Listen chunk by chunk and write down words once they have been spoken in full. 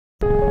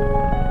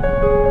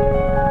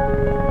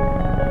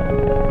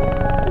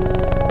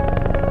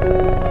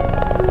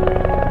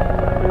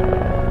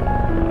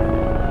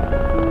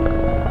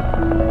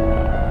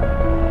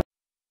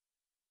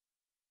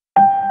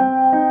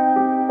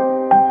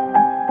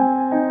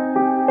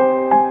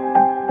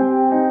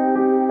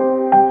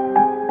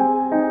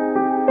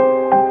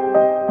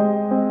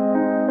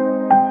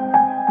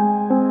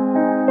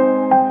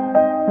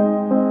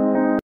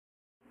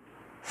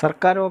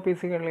സർക്കാർ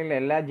ഓഫീസുകളിൽ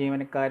എല്ലാ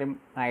ജീവനക്കാരും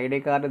ഐഡി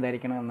കാർഡ്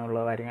ധരിക്കണം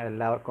എന്നുള്ള കാര്യങ്ങൾ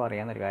എല്ലാവർക്കും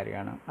അറിയാവുന്നൊരു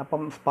കാര്യമാണ്.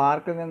 അപ്പം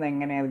സ്പാർക്കിൽ നിന്ന്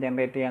എങ്ങനെ അത്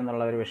ജനറേറ്റ് ചെയ്യുക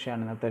എന്നുള്ള ഒരു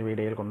വിഷയമാണ് ഇന്നത്തെ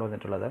വീഡിയോയിൽ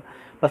കൊണ്ടുവന്നിട്ടുള്ളത്.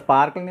 അപ്പോൾ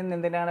സ്പാർക്കിൽ നിന്ന്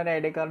എന്തിനാണ് ഒരു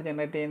ഐഡി കാർഡ്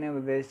ജനറേറ്റ്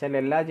ചെയ്യുന്നതെന്ന് ഉദ്ദേശിച്ചാൽ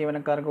എല്ലാ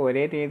ജീവനക്കാർക്കും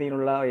ഒരേ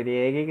രീതിയിലുള്ള ഒരു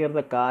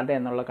ഏകീകൃത കാർഡ്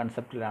എന്നുള്ള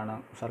കൺസെപ്റ്റിലാണ്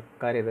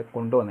സർക്കാർ ഇത്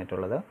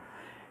കൊണ്ടുവന്നിട്ടുള്ളത്.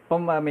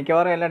 ഇപ്പം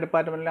മിക്കവാറും എല്ലാ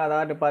ഡിപ്പാർട്ട്മെൻറ്റിലും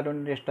അതാ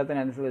ഡിപ്പാർട്ട്മെൻറ്റിൻ്റെ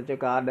ഇഷ്ടത്തിനനുസരിച്ച്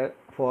കാർഡ്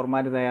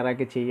ഫോർമാറ്റ്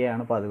തയ്യാറാക്കി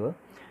ചെയ്യുകയാണ് പതിവ്.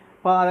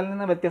 അപ്പോൾ അതിൽ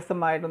നിന്ന്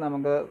വ്യത്യസ്തമായിട്ട്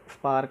നമുക്ക്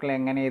സ്പാർക്കിൽ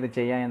എങ്ങനെ ഇത്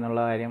ചെയ്യാം എന്നുള്ള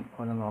കാര്യം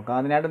ഒന്ന് നോക്കാം.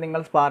 അതിനായിട്ട്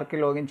നിങ്ങൾ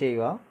സ്പാർക്കിൽ ലോഗിൻ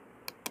ചെയ്യുക.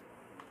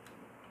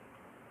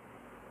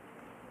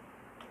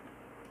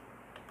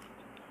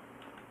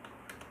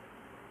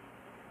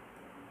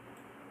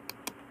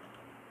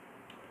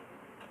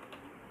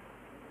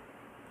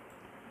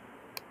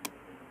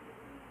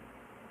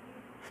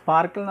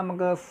 സ്പാർക്കിൽ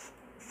നമുക്ക്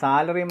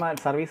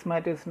service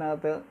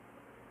മാറ്റേഴ്സിനകത്ത്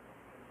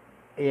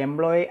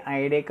employee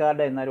I D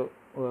card എന്നൊരു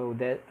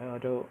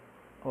ഒരു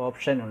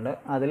ഓപ്ഷൻ ഉണ്ട്.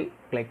 അതിൽ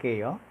ക്ലിക്ക്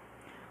ചെയ്യുക.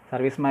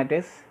 Service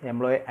matters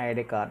employee I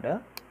D card.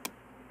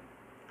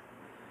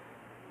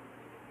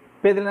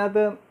 ഇപ്പോൾ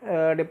ഇതിനകത്ത്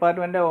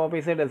ഡിപ്പാർട്ട്മെൻറ്റ്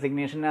ഓഫീസ്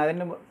ഡെസിഗ്നേഷൻ,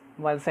 അതിന്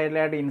വലത്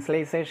സൈഡിലായിട്ട്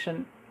ഇൻസ്ലൈസേഷൻ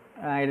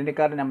ഐഡൻറ്റി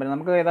കാർഡ് നമ്പർ.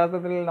 നമുക്ക്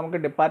യഥാർത്ഥത്തിൽ നമുക്ക്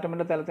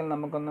ഡിപ്പാർട്ട്മെൻറ്റ് തലത്തിൽ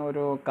നമുക്കൊന്നും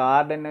ഒരു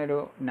കാർഡിന് ഒരു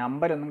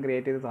നമ്പരൊന്നും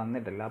ക്രിയേറ്റ് ചെയ്ത്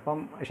തന്നിട്ടില്ല. അപ്പം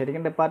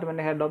ശരിക്കും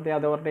ഡിപ്പാർട്ട്മെൻറ്റ് ഹെഡ് ഓഫ് ദി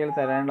അതോറിറ്റിയിൽ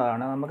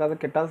തരേണ്ടതാണ്. നമുക്കത്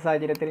കിട്ടാത്ത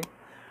സാഹചര്യത്തിൽ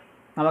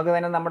നമുക്ക്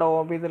തന്നെ നമ്മുടെ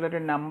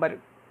ഓഫീസിലൊരു നമ്പർ,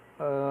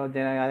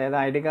 അതായത്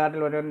ഐ ഡി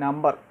കാർഡിൽ ഒരു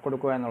നമ്പർ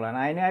കൊടുക്കുക എന്നുള്ളതാണ്.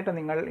 അതിനായിട്ട്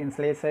നിങ്ങൾ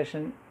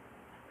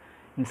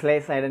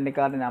ഇൻസ്ലൈസ് ഐഡൻറ്റി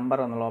കാർഡ് നമ്പർ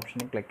എന്നുള്ള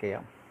ഓപ്ഷനിൽ ക്ലിക്ക്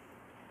ചെയ്യാം.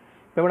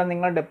 ഇപ്പോൾ ഇവിടെ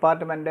നിങ്ങൾ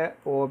ഡിപ്പാർട്ട്മെൻറ്റ്,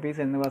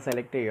 ഓഫീസ് എന്നിവ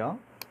സെലക്ട് ചെയ്യുക.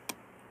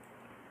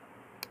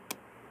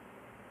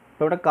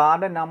 ഇപ്പോൾ ഇവിടെ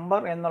കാർഡ്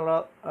നമ്പർ എന്നുള്ള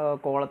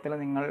കോളത്തിൽ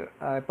നിങ്ങൾ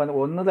ഇപ്പം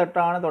 1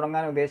 തൊട്ടാണ്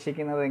തുടങ്ങാൻ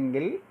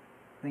ഉദ്ദേശിക്കുന്നതെങ്കിൽ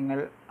നിങ്ങൾ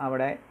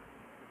അവിടെ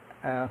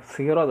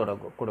 0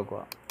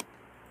 കൊടുക്കുക.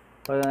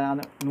 അപ്പോൾ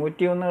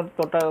 101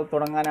 തൊട്ട്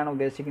തുടങ്ങാനാണ്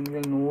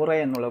ഉദ്ദേശിക്കുന്നതെങ്കിൽ 100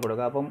 എന്നുള്ളത്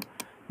കൊടുക്കുക. അപ്പം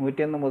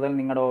 101 മുതൽ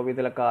നിങ്ങളുടെ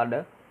ഓഫീസിലെ കാർഡ്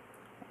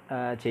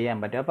ചെയ്യാൻ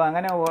പറ്റും. അപ്പോൾ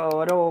അങ്ങനെ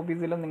ഓരോ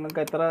ഓഫീസിലും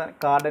നിങ്ങൾക്ക് എത്ര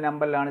കാർഡ്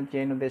നമ്പറിലാണ്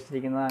ചെയ്യാൻ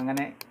ഉദ്ദേശിച്ചിരിക്കുന്നത്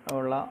അങ്ങനെ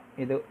ഉള്ള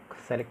ഇത്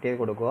സെലക്ട് ചെയ്ത്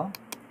കൊടുക്കുക.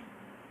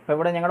 അപ്പോൾ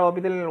ഇവിടെ ഞങ്ങളുടെ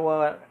ഓഫീസിൽ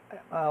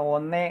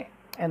 1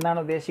 എന്നാണ്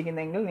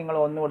ഉദ്ദേശിക്കുന്നതെങ്കിൽ നിങ്ങൾ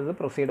 1 കൊടുത്ത്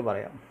പ്രൊസീഡ്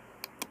പറയാം.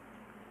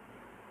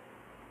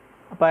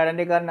 അപ്പോൾ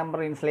ഐഡൻറ്റി കാർഡ് നമ്പർ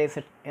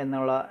ഇൻസ്ലൈസ്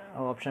എന്നുള്ള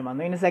ഓപ്ഷൻ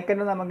വന്നു. ഇനി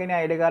സെക്കൻഡ് നമുക്കിനി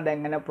ഐ ഡി കാർഡ്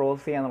എങ്ങനെ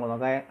പ്രോസസ് ചെയ്യാമെന്നുള്ളത്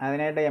നോക്കാം.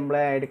 അതിനായിട്ട്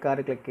employee I D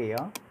card click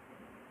ചെയ്യുക.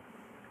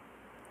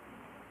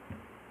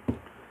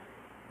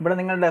 ഇവിടെ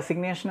നിങ്ങൾ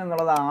ഡെസിഗ്നേഷൻ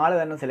എന്നുള്ളത് ആൾ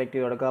തന്നെ സെലക്ട്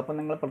ചെയ്ത് കൊടുക്കുക. അപ്പോൾ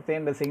നിങ്ങൾ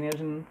പ്രത്യേകം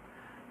ഡെസിഗ്നേഷൻ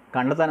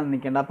കണ്ടെത്താനൊന്നും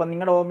നിൽക്കേണ്ട. അപ്പോൾ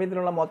നിങ്ങളുടെ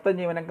ഓഫീസിലുള്ള മൊത്തം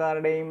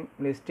ജീവനക്കാരുടെയും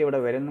ലിസ്റ്റ്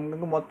ഇവിടെ വരും.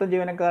 നിങ്ങൾക്ക് മൊത്തം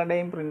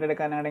ജീവനക്കാരുടെയും പ്രിൻ്റ്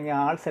എടുക്കാനാണെങ്കിൽ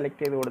ആൾ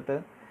സെലക്ട് ചെയ്ത് കൊടുത്ത്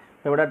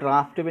ഇവിടെ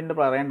ഡ്രാഫ്റ്റ് പ്രിൻ്റ്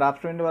പറയാം.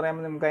 ഡ്രാഫ്റ്റ് പ്രിൻ്റ്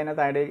പറയുമ്പോൾ നമുക്ക്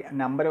അതിനകത്ത് ഐ ഡി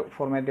നമ്പർ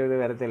ഫോർമാറ്റ് ചെയ്ത്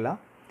വരത്തില്ല.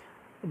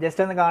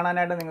 ജസ്റ്റ് ഒന്ന്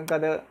കാണാനായിട്ട്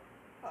നിങ്ങൾക്കത്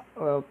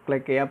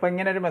ക്ലിക്ക് ചെയ്യാം. അപ്പോൾ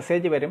ഇങ്ങനെ ഒരു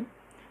മെസ്സേജ് വരും.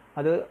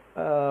 അത്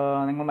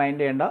നിങ്ങൾ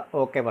മൈൻഡ് ചെയ്യേണ്ട.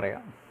 ഓക്കെ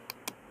പറയാം.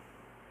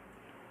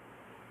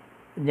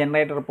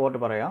 ജനറേറ്റ് റിപ്പോർട്ട്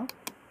പറയാം.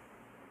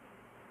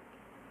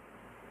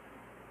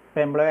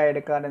 ഇപ്പോൾ എംപ്ലോയി ഐ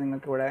ഡി കാർഡ്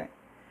നിങ്ങൾക്കിവിടെ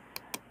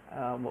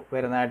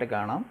വരുന്നതായിട്ട്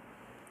കാണാം.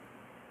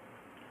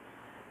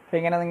 അപ്പോൾ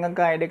ഇങ്ങനെ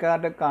നിങ്ങൾക്ക് ഐ ഡി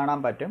കാർഡ് കാണാൻ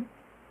പറ്റും.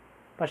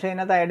 പക്ഷേ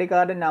ഇതിനകത്ത് ഐ ഡി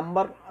കാർഡ്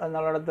നമ്പർ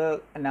എന്നുള്ളിടത്ത്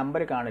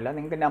നമ്പർ കാണില്ല.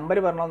 നിങ്ങൾക്ക് നമ്പർ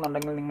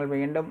വരണമെന്നുണ്ടെങ്കിൽ നിങ്ങൾ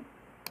വീണ്ടും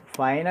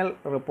ഫൈനൽ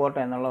റിപ്പോർട്ട്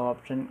എന്നുള്ള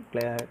ഓപ്ഷൻ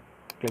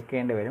ക്ലിക്ക്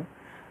ചെയ്യേണ്ടി വരും.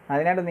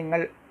 അതിനായിട്ട്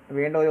നിങ്ങൾ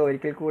വീണ്ടും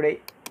ഒരിക്കൽ കൂടി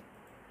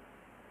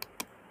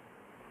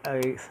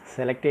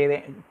സെലക്ട്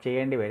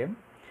ചെയ്യേണ്ടി വരും.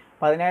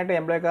 അപ്പോൾ അതിനായിട്ട്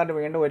എംപ്ലോയി കാർഡ്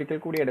വീണ്ടും ഒരിക്കൽ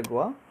കൂടി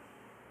എടുക്കുക.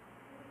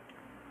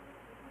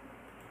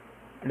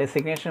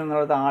 ഡെസിഗ്നേഷൻ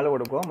എന്നുള്ളത് ആൾ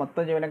കൊടുക്കുക.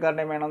 മൊത്തം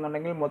ജീവനക്കാരുടെയും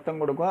വേണമെന്നുണ്ടെങ്കിൽ മൊത്തം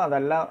കൊടുക്കുക.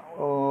 അതല്ല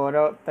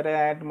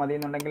ഓരോരുത്തരായിട്ട് മതി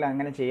എന്നുണ്ടെങ്കിൽ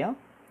അങ്ങനെ ചെയ്യാം.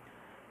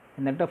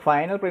 എന്നിട്ട്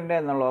ഫൈനൽ പ്രിൻ്റ്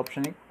എന്നുള്ള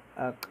ഓപ്ഷനിൽ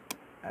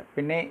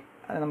പിന്നെ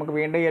നമുക്ക്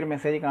വീണ്ടും ഈ ഒരു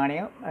മെസ്സേജ്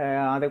കാണിക്കുക.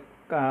 അത്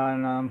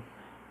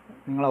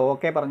നിങ്ങൾ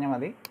ഓക്കെ പറഞ്ഞാൽ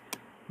മതി.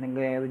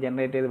 നിങ്ങൾക്ക് ഏത്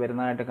ജനറേറ്റ് ചെയ്ത്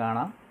വരുന്നതായിട്ട്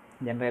കാണാം.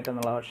 ജനറേറ്റ്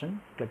എന്നുള്ള ഓപ്ഷൻ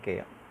ക്ലിക്ക്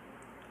ചെയ്യാം.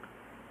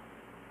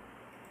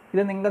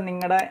 ഇത്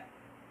നിങ്ങളുടെ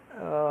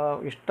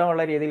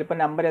ഇഷ്ടമുള്ള രീതിയിൽ ഇപ്പോൾ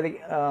നമ്പർ അത്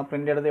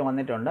പ്രിൻ്റ് എടുത്ത്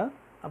വന്നിട്ടുണ്ട്.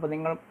 അപ്പോൾ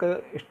നിങ്ങൾക്ക്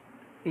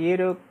ഈ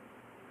ഒരു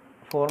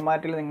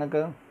ഫോർമാറ്റിൽ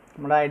നിങ്ങൾക്ക്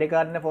നമ്മുടെ ഐ ഡി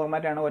കാർഡിൻ്റെ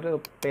ഫോർമാറ്റാണ്. ഒരു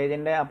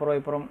പേജിൻ്റെ അപ്പുറം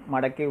ഇപ്പുറം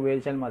മടക്കി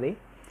ഉപയോഗിച്ചാൽ മതി.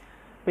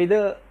 അപ്പോൾ ഇത്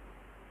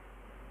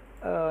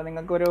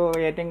നിങ്ങൾക്കൊരു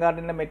ATM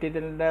കാർഡിൻ്റെ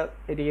മെറ്റീരിയലിൻ്റെ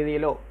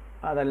രീതിയിലോ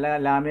അതല്ല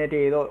ലാമിനേറ്റ്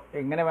ചെയ്തോ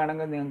എങ്ങനെ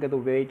വേണമെങ്കിൽ നിങ്ങൾക്കിത്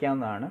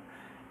ഉപയോഗിക്കാവുന്നതാണ്.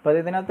 അപ്പോൾ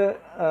ഇതിനകത്ത്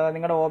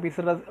നിങ്ങളുടെ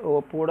ഓഫീസറുടെ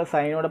കൂടെ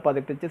സൈനോട്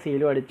പതിപ്പിച്ച്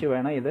സീലും അടിച്ച്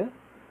വേണം ഇത്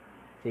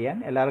ചെയ്യാൻ.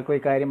 എല്ലാവർക്കും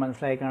ഈ കാര്യം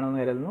മനസ്സിലായി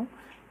കാണുമെന്ന് കരുതുന്നു.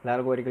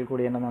 എല്ലാവർക്കും ഒരിക്കൽ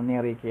കൂടി എൻ്റെ നന്ദി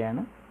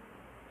അറിയിക്കുകയാണ്.